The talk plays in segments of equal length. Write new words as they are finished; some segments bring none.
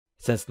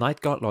Since Knight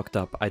got locked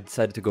up, I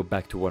decided to go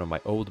back to one of my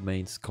old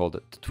mains called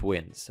the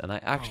Twins, and I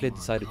actually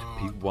decided to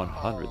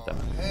P100 them.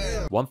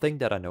 One thing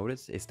that I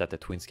noticed is that the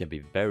Twins can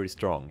be very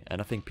strong,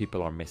 and I think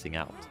people are missing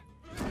out.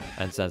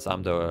 And since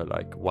I'm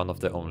the one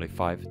of the only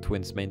 5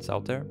 Twins mains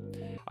out there,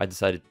 I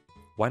decided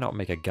why not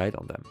make a guide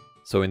on them.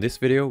 So in this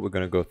video we're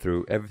gonna go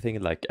through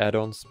everything like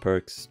add-ons,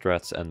 perks,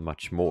 strats and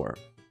much more.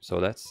 So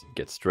let's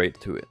get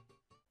straight to it.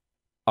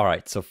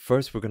 Alright, so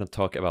first we're gonna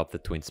talk about the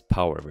Twins'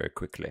 power very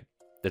quickly.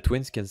 The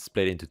Twins can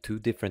split into 2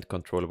 different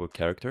controllable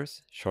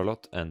characters,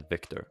 Shoutout and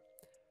Victor.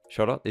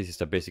 Shoutout is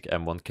just a basic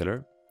M1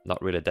 killer,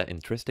 not really that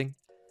interesting,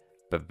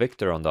 but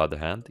Victor on the other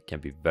hand can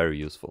be very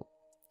useful.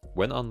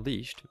 When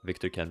unleashed,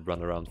 Victor can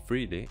run around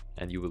freely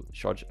and you will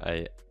charge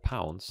a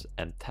Pounce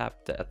and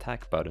tap the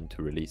attack button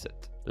to release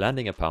it.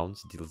 Landing a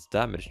Pounce deals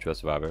damage to a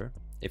survivor.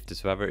 If the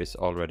survivor is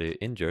already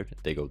injured,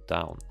 they go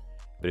down,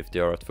 but if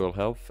they are at full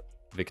health,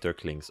 Victor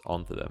clings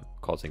onto them,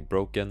 causing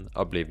broken,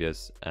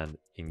 oblivious and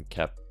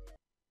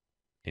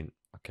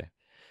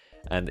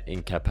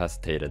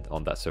incapacitated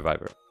on that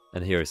survivor.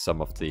 And here is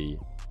some of the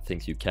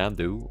things you can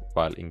do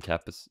while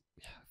here's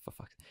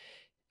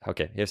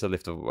a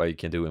list of what you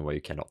can do and what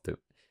you cannot do.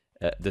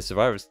 The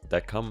survivors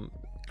that come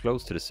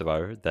close to the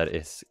survivor that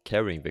is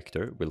carrying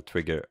Victor will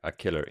trigger a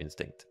killer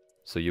instinct.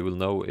 So you will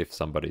know if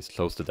somebody is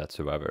close to that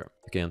survivor.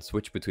 You can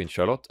switch between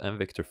Charlotte and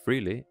Victor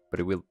freely, but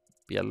it will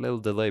be a little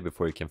delay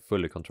before you can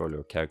fully control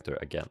your character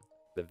again.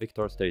 If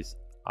Victor stays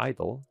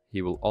idle,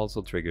 he will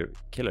also trigger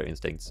killer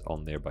instincts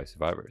on nearby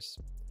survivors.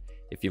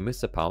 If you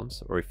miss a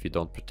Pounce, or if you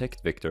don't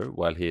protect Victor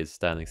while he is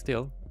standing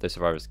still, the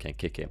survivors can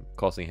kick him,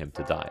 causing him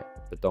to die.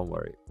 But don't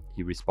worry,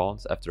 he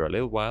respawns after a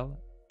little while,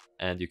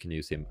 and you can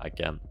use him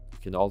again. You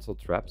can also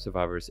trap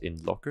survivors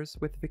in lockers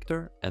with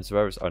Victor, and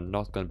survivors are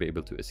not going to be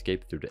able to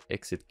escape through the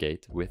exit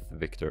gate with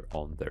Victor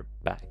on their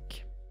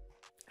back.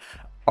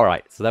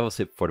 Alright, so that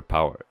was it for the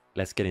power.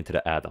 Let's get into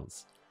the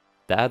add-ons.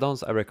 The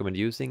add-ons I recommend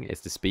using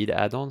is the speed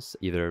add-ons,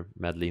 either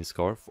Madeline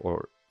Scarf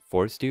or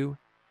Force Dew,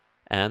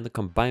 and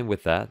combined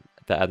with that,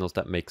 the add-ons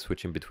that make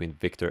switching between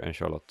Victor and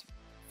Charlotte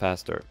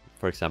faster,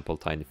 for example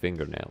Tiny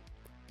Fingernail.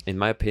 In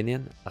my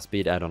opinion, a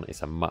speed add-on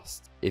is a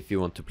must. If you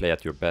want to play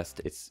at your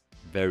best, it's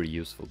very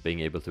useful.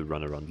 Being able to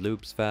run around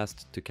loops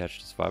fast to catch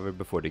the survivor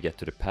before they get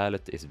to the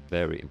pallet is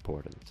very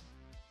important.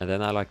 And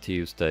then I like to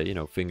use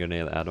the,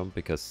 fingernail add-on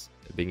because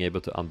being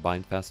able to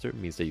unbind faster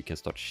means that you can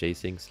start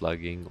chasing,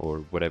 slugging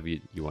or whatever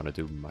you want to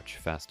do much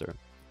faster.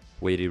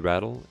 Weighty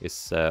Rattle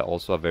is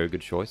also a very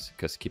good choice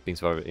because keeping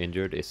survivor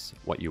injured is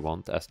what you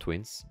want as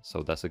Twins,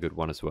 so that's a good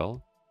one as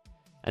well.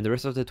 And the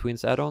rest of the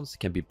Twins add-ons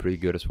can be pretty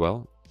good as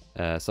well.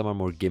 Some are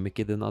more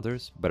gimmicky than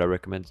others, but I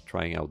recommend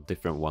trying out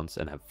different ones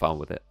and have fun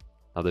with it.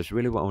 Now there's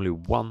really only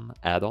one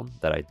add-on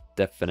that I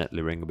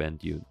definitely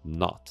recommend you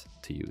not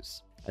to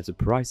use. And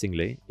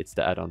surprisingly, it's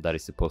the add-on that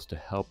is supposed to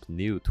help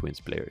new Twins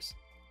players.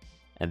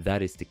 And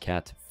that is the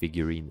cat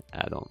figurine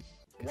add-on.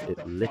 Because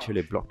it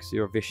literally blocks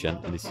your vision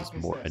and is just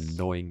more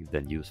annoying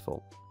than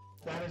useful.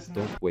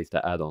 Don't waste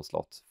the add-on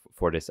slot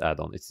for this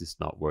add-on, it's just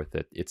not worth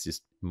it. It's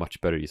just much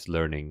better just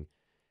learning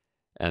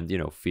and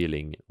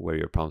feeling where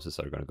your pounces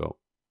are gonna go.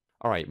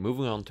 Alright,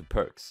 moving on to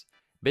perks.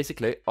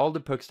 Basically, all the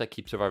perks that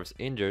keep survivors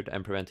injured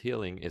and prevent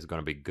healing is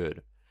gonna be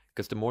good.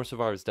 Because the more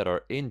survivors that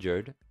are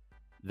injured,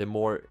 the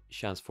more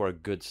chance for a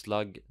good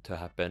slug to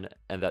happen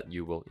and that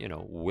you will,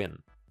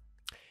 win.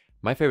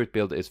 My favorite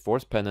build is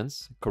Force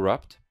Penance,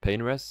 Corrupt,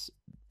 Pain Res,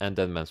 and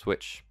Dead Man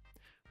Switch.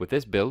 With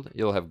this build,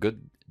 you'll have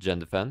good gen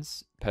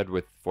defense paired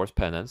with Force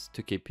Penance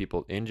to keep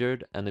people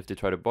injured and if they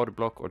try to body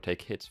block or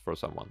take hits for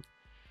someone.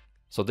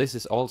 So this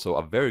is also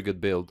a very good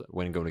build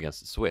when going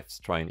against Swifts,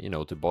 trying,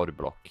 to body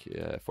block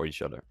for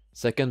each other.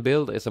 Second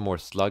build is a more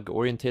slug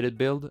orientated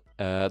build.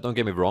 Don't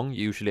get me wrong,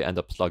 you usually end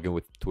up slugging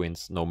with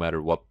Twins no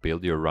matter what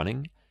build you're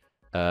running.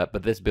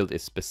 But this build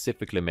is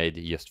specifically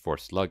made just for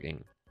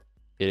slugging.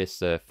 It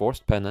is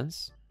Forced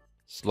Penance,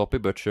 Sloppy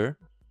Butcher,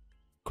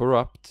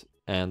 Corrupt,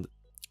 and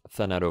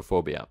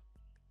Thanatophobia.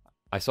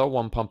 I saw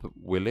one pump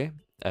Willy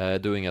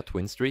doing a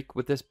twin streak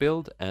with this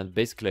build, and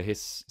basically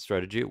his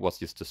strategy was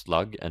just to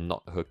slug and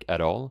not hook at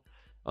all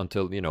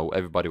until,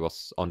 everybody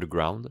was on the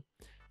ground.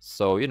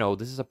 So,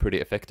 this is a pretty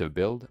effective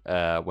build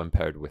when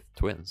paired with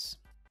Twins.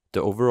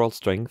 The overall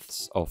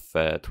strengths of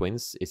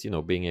Twins is,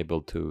 being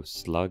able to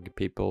slug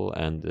people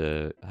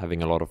and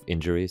having a lot of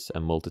injuries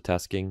and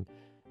multitasking.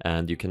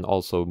 And you can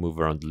also move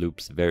around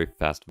loops very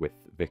fast with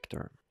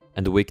Victor.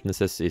 And the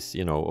weaknesses is,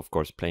 of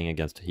course, playing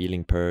against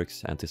healing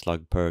perks,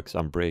 anti-slug perks,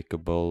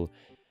 unbreakable,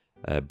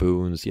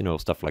 boons,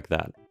 stuff like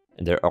that.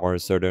 And there are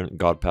certain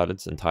god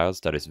pallets and tiles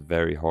that is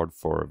very hard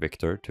for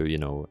Victor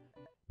to,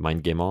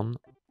 mind game on.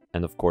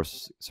 And of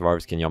course,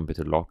 survivors can jump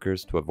into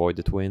lockers to avoid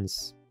the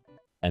Twins.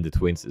 And the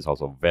Twins is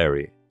also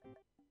very,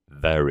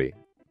 very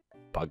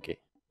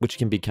buggy. Which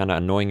can be kind of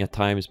annoying at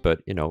times,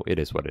 but it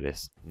is what it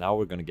is. Now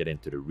we're gonna get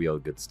into the real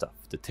good stuff.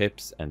 The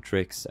tips and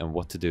tricks and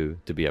what to do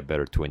to be a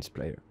better Twins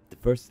player. The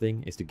first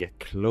thing is to get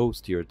close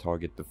to your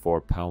target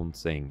before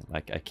pouncing.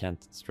 I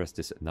can't stress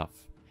this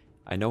enough.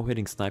 I know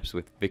hitting snipes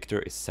with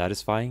Victor is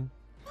satisfying.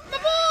 My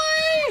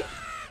boy!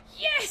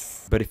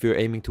 Yes! But if you're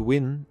aiming to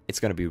win, it's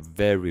gonna be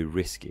very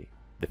risky.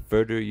 The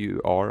further you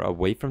are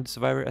away from the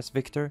survivor as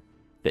Victor,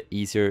 the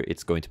easier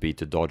it's going to be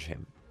to dodge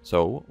him.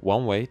 So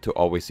one way to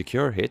always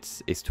secure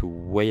hits is to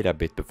wait a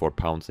bit before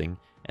pouncing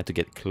and to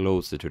get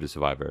closer to the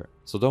survivor.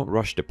 So don't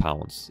rush the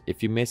pounce.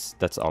 If you miss,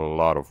 that's a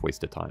lot of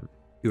wasted time.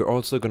 You're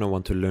also gonna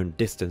want to learn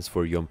distance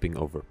for jumping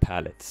over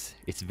pallets.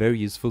 It's very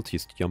useful to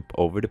just jump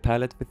over the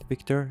pallet with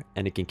Victor,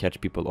 and it can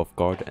catch people off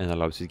guard and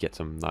allows you to get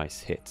some nice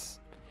hits.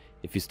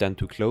 If you stand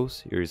too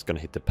close, you're just gonna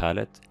hit the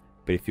pallet,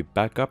 but if you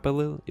back up a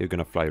little, you're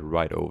gonna fly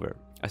right over.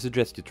 I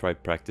suggest you try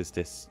practice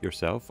this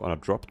yourself on a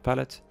dropped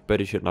pallet,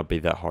 but it should not be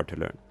that hard to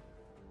learn.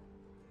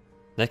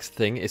 Next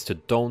thing is to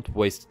don't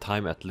waste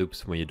time at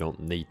loops when you don't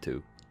need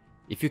to.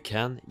 If you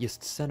can,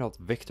 just send out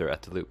Victor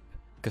at the loop.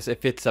 Because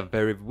if it's a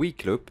very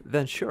weak loop,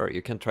 then sure,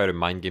 you can try to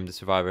mind game the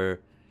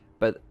survivor,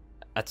 but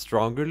at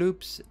stronger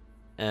loops,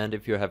 and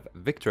if you have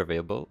Victor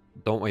available,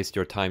 don't waste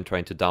your time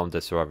trying to down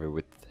the survivor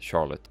with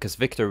Charlotte, because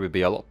Victor will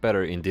be a lot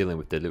better in dealing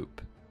with the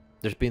loop.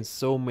 There's been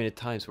so many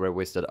times where I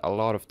wasted a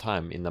lot of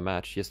time in the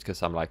match just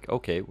because I'm like,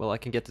 okay, well I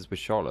can get this with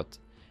Charlotte,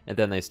 and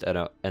then I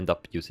end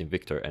up using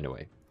Victor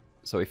anyway.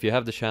 So if you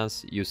have the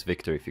chance, use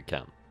Victor if you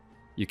can.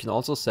 You can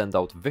also send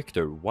out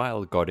Victor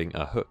while guarding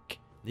a hook.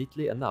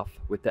 Neatly enough,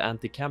 with the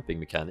anti-camping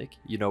mechanic,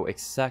 you know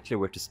exactly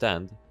where to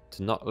stand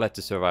to not let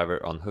the survivor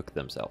unhook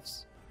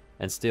themselves,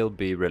 and still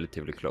be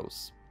relatively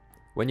close.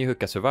 When you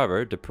hook a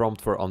survivor, the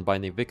prompt for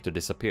unbinding Victor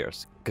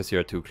disappears, because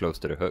you're too close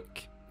to the hook.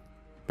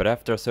 But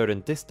after a certain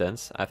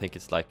distance, I think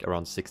it's like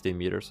around 16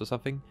 meters or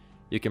something,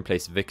 you can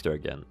place Victor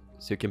again.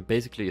 So you can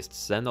basically just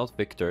send out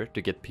Victor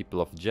to get people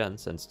off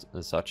gens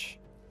and such,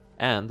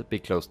 and be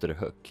close to the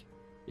hook,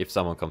 if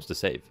someone comes to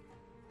save.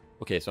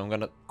 Okay, so I'm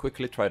gonna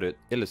quickly try to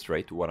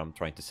illustrate what I'm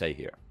trying to say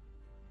here.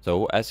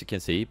 So, as you can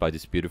see by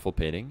this beautiful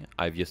painting,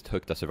 I've just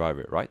hooked a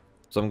survivor, right?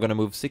 So I'm gonna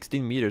move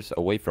 16 meters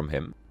away from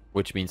him,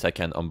 which means I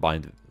can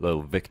unbind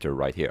little Victor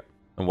right here.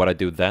 And what I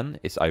do then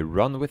is I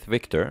run with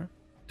Victor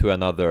to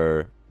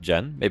another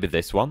gen, maybe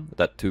this one,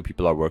 that 2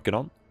 people are working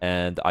on,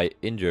 and I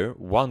injure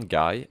one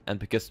guy, and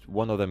because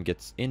one of them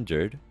gets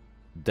injured,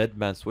 Dead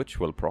Man Switch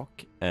will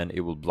proc, and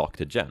it will block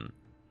the gen.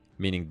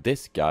 Meaning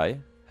this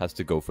guy has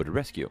to go for the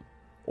rescue.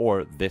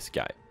 Or this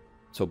guy.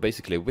 So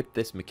basically with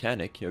this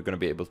mechanic you're going to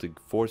be able to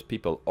force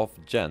people off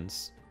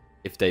gens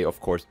if they of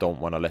course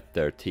don't want to let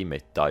their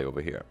teammate die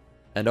over here.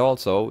 And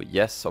also,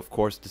 yes, of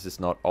course this is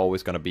not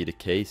always going to be the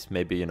case.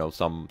 Maybe, you know,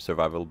 some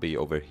survivor will be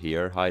over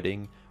here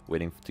hiding,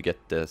 waiting to get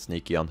the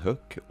sneaky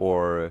unhook,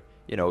 or,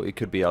 you know, it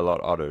could be a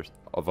lot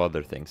of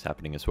other things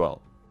happening as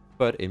well.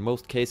 But in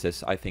most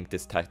cases I think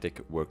this tactic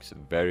works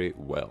very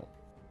well.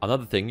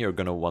 Another thing you're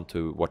gonna want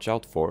to watch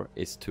out for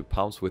is to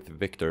pounce with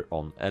Victor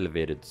on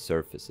elevated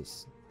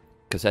surfaces.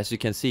 Because as you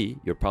can see,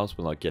 your pounce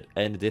will not get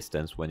any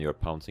distance when you're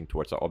pouncing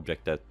towards an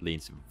object that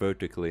leans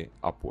vertically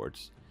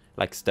upwards,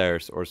 like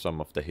stairs or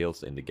some of the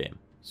hills in the game.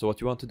 So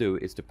what you want to do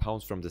is to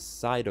pounce from the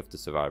side of the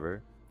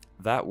survivor.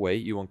 That way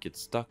you won't get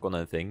stuck on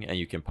anything and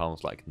you can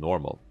pounce like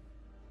normal.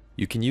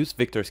 You can use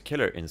Victor's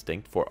killer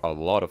instinct for a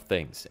lot of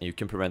things, and you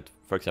can prevent,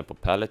 for example,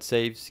 pallet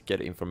saves,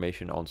 get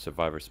information on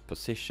survivors'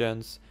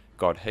 positions,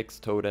 guard hex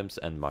totems,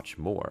 and much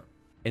more.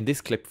 In this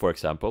clip, for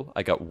example,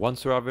 I got one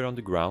survivor on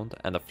the ground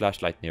and a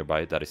flashlight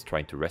nearby that is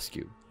trying to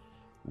rescue.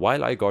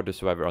 While I guard the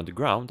survivor on the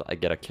ground, I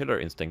get a killer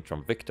instinct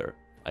from Victor.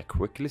 I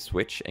quickly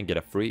switch and get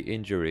a free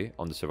injury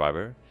on the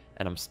survivor,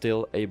 and I'm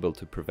still able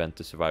to prevent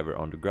the survivor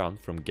on the ground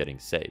from getting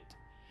saved.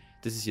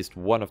 This is just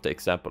one of the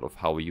examples of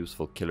how a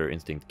useful killer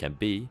instinct can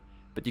be,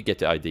 but you get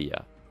the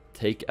idea.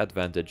 Take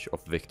advantage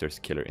of Victor's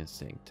killer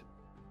instinct.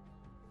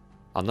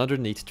 Another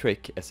neat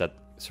trick is that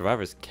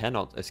survivors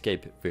cannot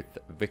escape with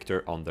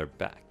Victor on their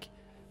back.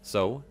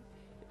 So,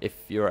 if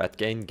you're at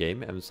gain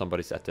game and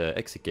somebody's at the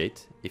exit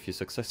gate, if you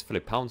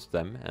successfully pounce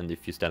them and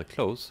if you stand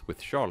close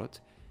with Charlotte,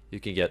 you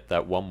can get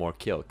that one more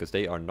kill, because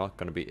they are not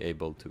going to be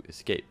able to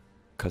escape,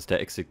 because the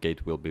exit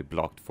gate will be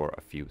blocked for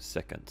a few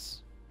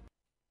seconds.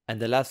 And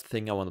the last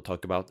thing I want to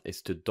talk about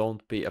is to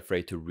don't be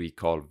afraid to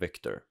recall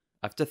Victor.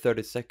 After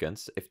 30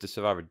 seconds, if the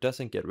survivor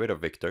doesn't get rid of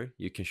Victor,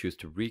 you can choose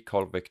to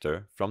recall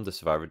Victor from the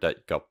survivor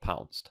that got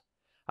pounced.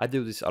 I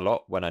do this a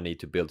lot when I need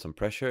to build some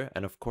pressure,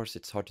 and of course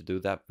it's hard to do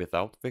that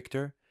without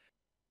Victor.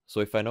 So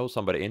if I know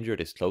somebody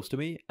injured is close to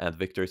me and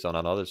Victor is on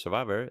another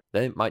survivor,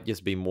 then it might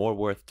just be more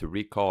worth to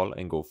recall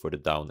and go for the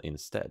down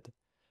instead.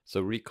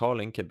 So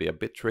recalling can be a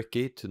bit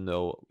tricky to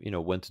know,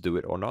 when to do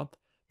it or not.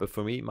 But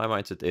for me, my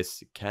mindset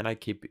is, can I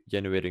keep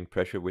generating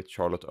pressure with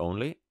Charlotte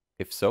only?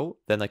 If so,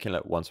 then I can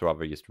let one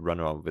survivor just run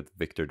around with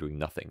Victor doing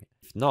nothing.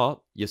 If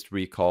not, just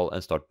recall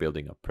and start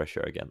building up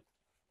pressure again.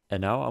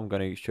 And now I'm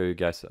going to show you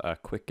guys a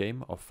quick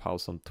game of how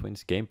some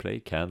Twins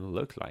gameplay can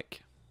look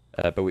like.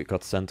 But we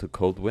got sent to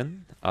Cold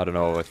Wind. I don't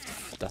know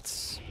if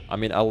that's... I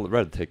mean, I'll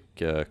rather take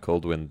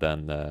Cold Wind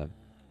than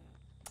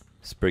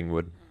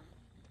Springwood.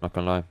 Not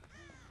gonna lie.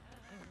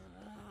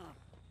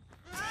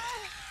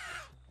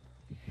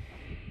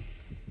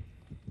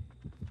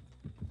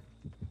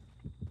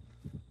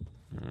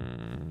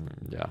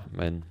 Yeah,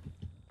 I mean...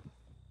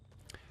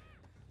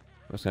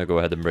 I'm just gonna go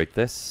ahead and break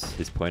this.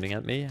 He's pointing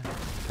at me.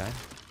 Okay.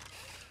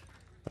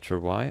 Not sure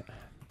why.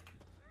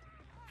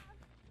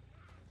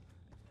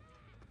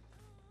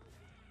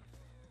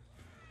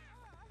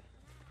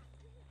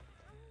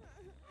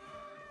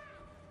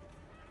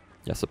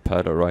 Yes, a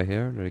paddle right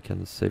here that you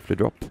can safely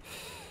drop.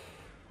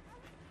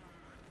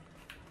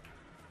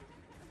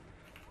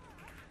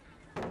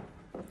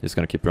 He's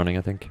gonna keep running,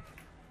 I think.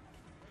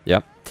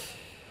 Yeah.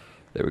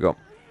 There we go.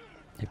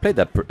 He played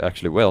that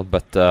actually well,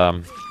 but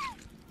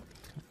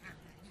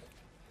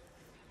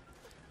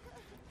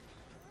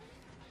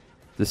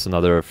this is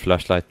another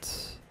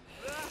flashlight.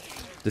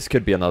 This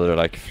could be another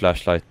like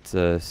flashlight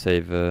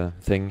save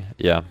thing.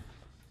 Yeah.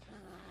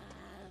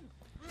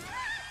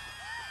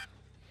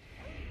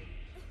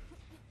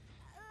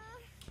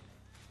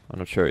 I'm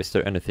not sure. Is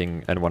there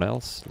anyone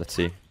else? Let's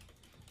see.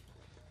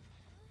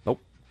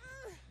 Nope.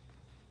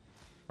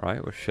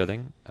 Alright, we're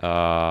shielding.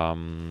 Yeah,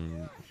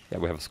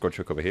 we have a scorch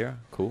hook over here.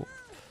 Cool.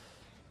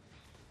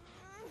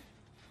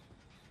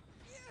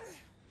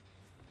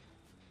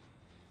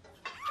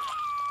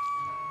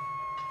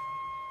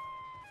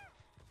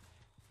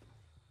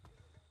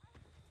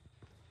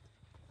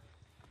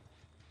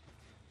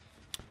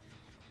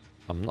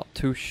 I'm not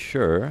too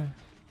sure.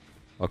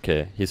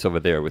 Okay, he's over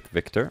there with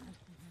Victor.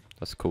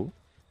 That's cool.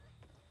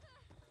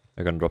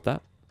 Are you gonna drop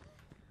that?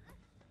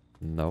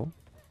 No.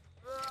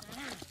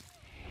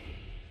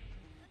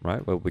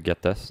 Right, well, we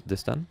get this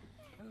then.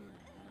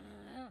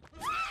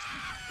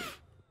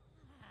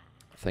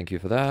 Thank you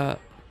for that.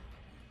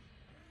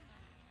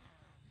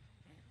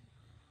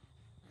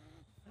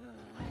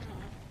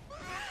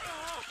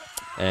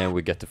 And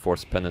we get the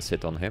force penance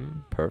hit on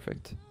him.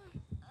 Perfect.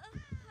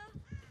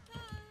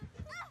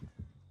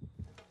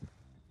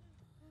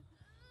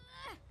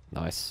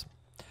 Nice.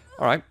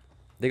 Alright.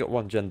 They got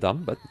one gen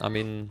done, but I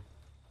mean,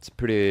 it's a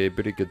pretty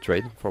good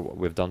trade for what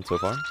we've done so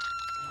far.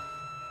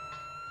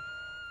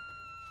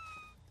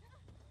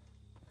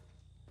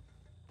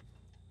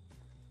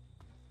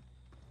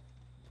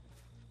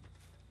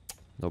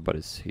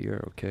 Nobody's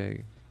here,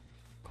 okay.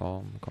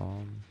 Calm,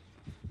 calm.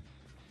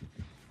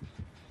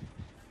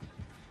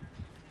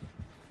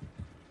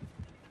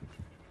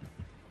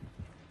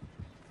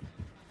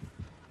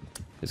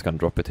 He's gonna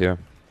drop it here.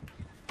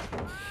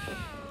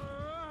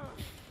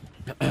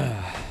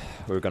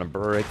 We're gonna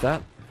break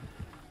that.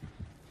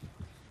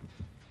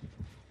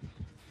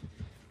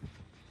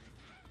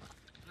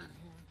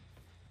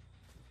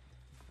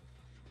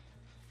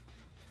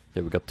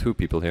 Yeah, we got 2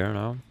 people here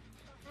now.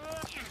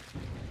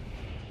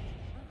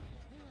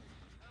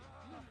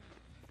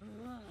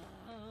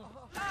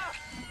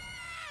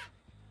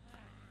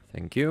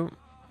 Thank you.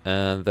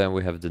 And then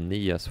we have the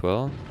knee as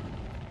well.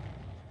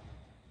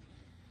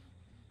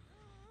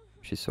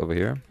 She's over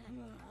here.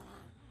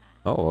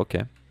 Oh,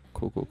 okay.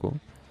 Cool, cool, cool.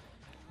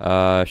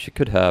 She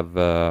could have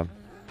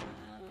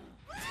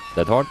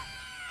dead hard.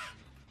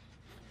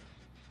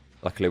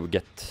 Luckily we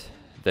get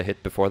the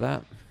hit before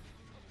that.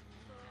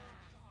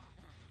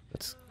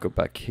 Let's go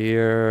back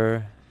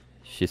here.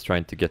 She's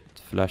trying to get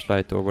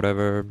flashlight or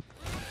whatever.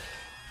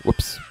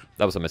 Whoops,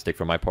 that was a mistake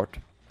from my part.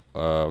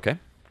 Okay.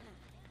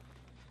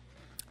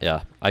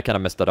 Yeah, I kind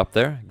of messed that up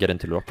there. Get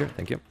into the locker,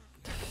 thank you.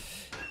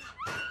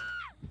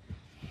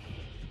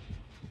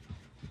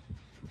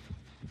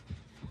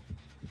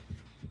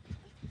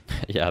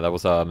 Yeah, that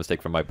was a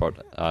mistake from my part.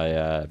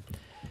 I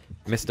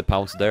missed the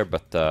pounce there,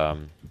 but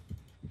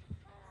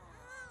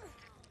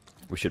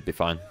we should be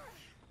fine.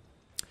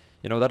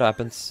 You know, that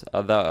happens.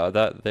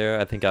 That there,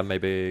 I think I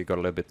maybe got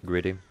a little bit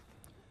greedy.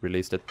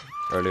 Released it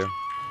earlier.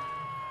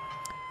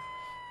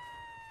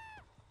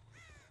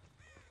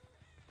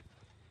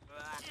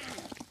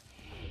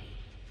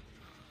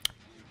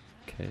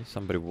 Okay,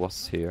 somebody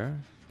was here,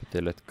 but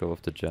they let go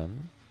of the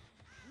gen.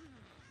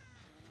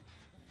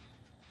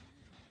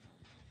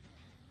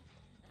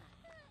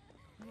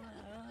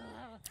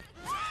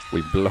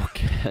 We block.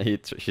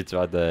 She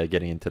tried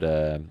getting into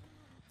the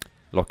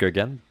locker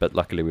again, but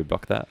luckily we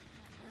blocked that.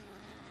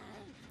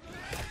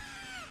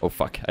 Oh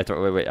fuck!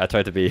 Wait! I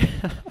tried to be.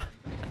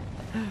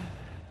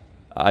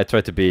 I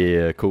tried to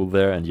be cool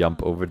there and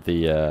jump over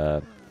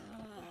the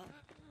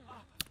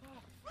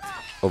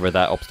over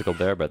that obstacle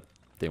there, but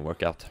didn't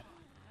work out.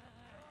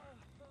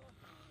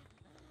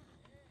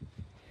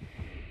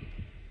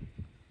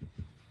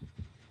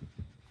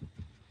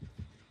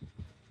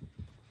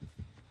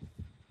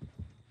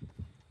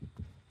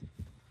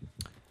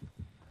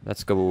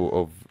 Let's go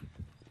of...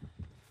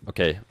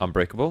 Okay,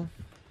 unbreakable.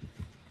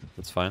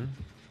 That's fine.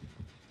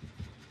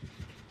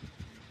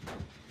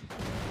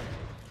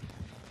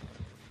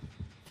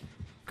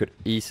 Could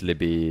easily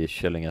be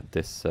chilling at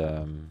this...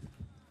 I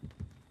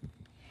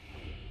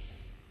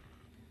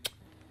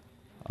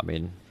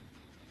mean...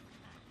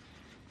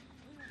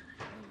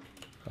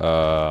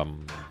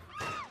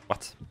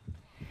 What?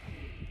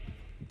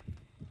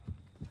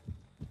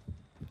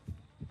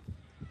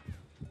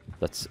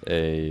 That's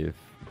a...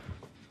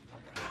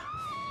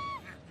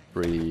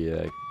 free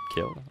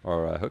kill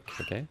or a hook.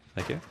 Okay,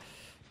 thank you.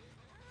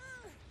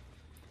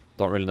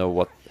 Don't really know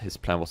what his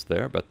plan was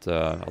there, but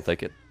I'll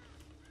take it.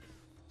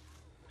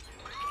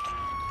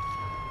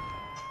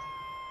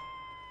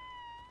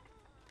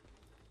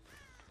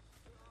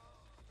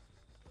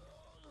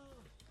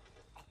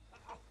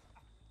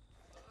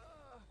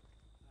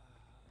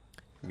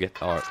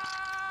 get our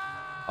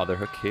other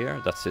hook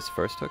here. That's his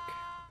first hook.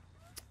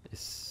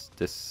 Is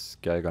this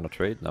guy gonna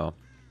trade? No.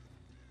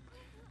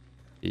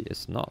 He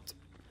is not.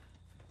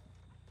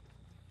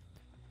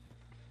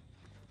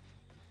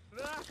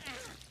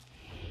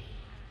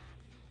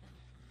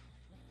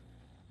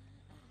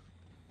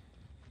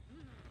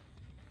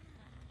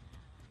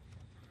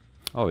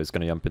 Oh, he's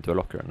gonna jump into a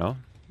locker, no?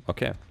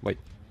 Okay, wait,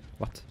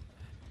 what?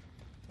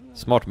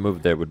 Smart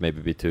move there would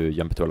maybe be to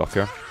jump into a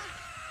locker.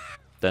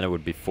 Then I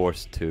would be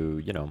forced to,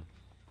 you know...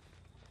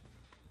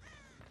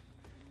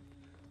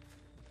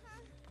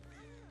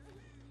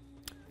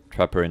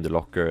 trap her in the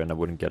locker and I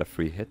wouldn't get a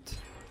free hit.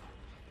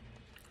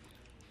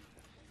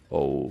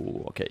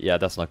 Oh, okay, yeah,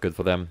 that's not good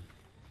for them.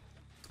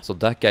 So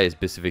that guy is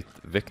busy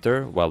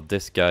Victor, while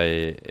this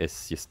guy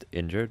is just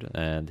injured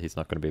and he's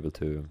not gonna be able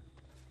to...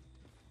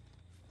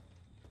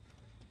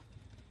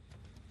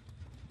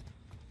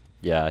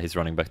 Yeah, he's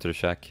running back to the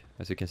shack,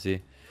 as you can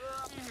see.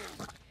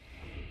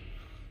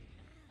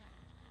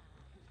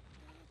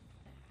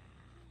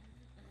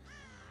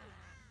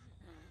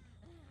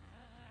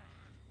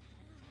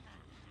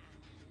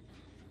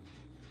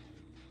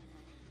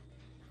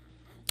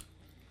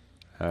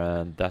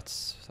 And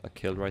that's a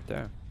kill right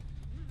there.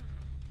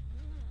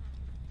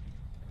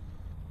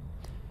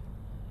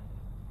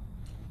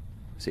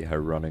 See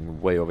her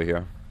running way over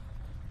here.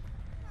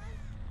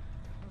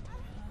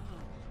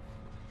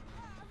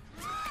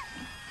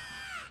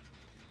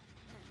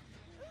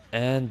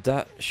 And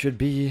that should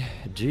be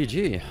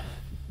GG.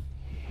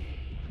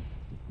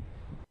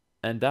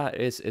 And that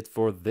is it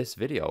for this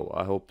video.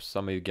 I hope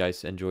some of you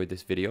guys enjoyed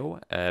this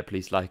video.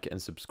 Please like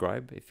and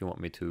subscribe if you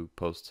want me to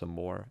post some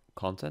more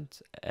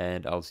content.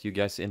 And I'll see you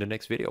guys in the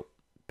next video.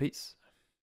 Peace.